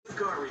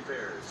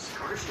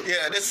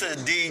Yeah, this is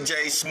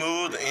DJ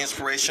Smooth, the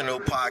Inspirational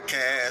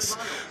Podcast.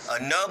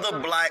 Another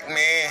black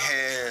man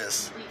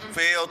has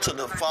failed to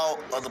the fault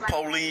of the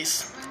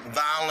police,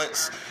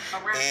 violence,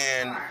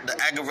 and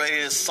the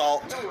aggravated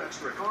assault.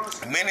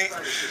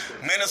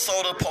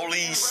 Minnesota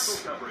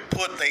police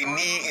put their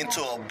knee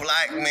into a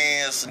black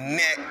man's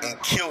neck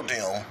and killed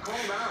him.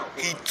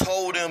 He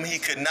told him he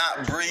could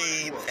not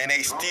breathe, and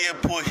they still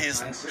put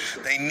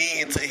their knee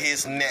into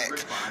his neck.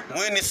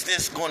 When is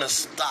this going to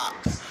stop?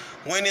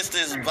 When is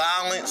this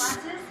violence,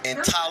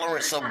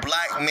 intolerance of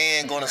black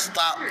men going to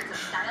stop?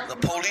 The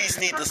police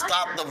need to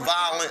stop the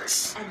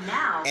violence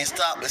and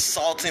stop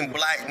assaulting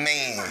black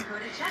men.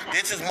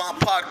 This is my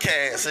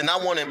podcast, and I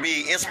want to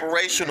be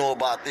inspirational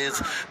about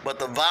this, but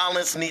the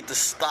violence need to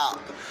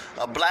stop.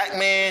 A black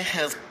man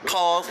has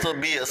caused to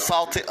be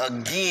assaulted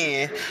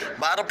again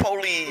by the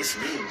police,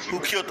 who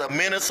killed a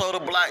Minnesota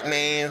black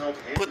man,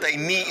 put their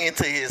knee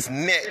into his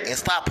neck and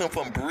stop him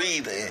from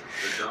breathing.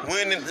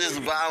 When is this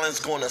violence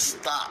going to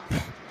stop?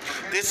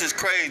 This is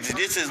crazy.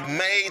 This is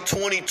May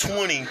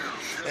 2020,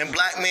 and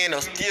black men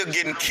are still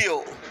getting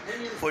killed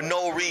for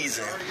no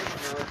reason.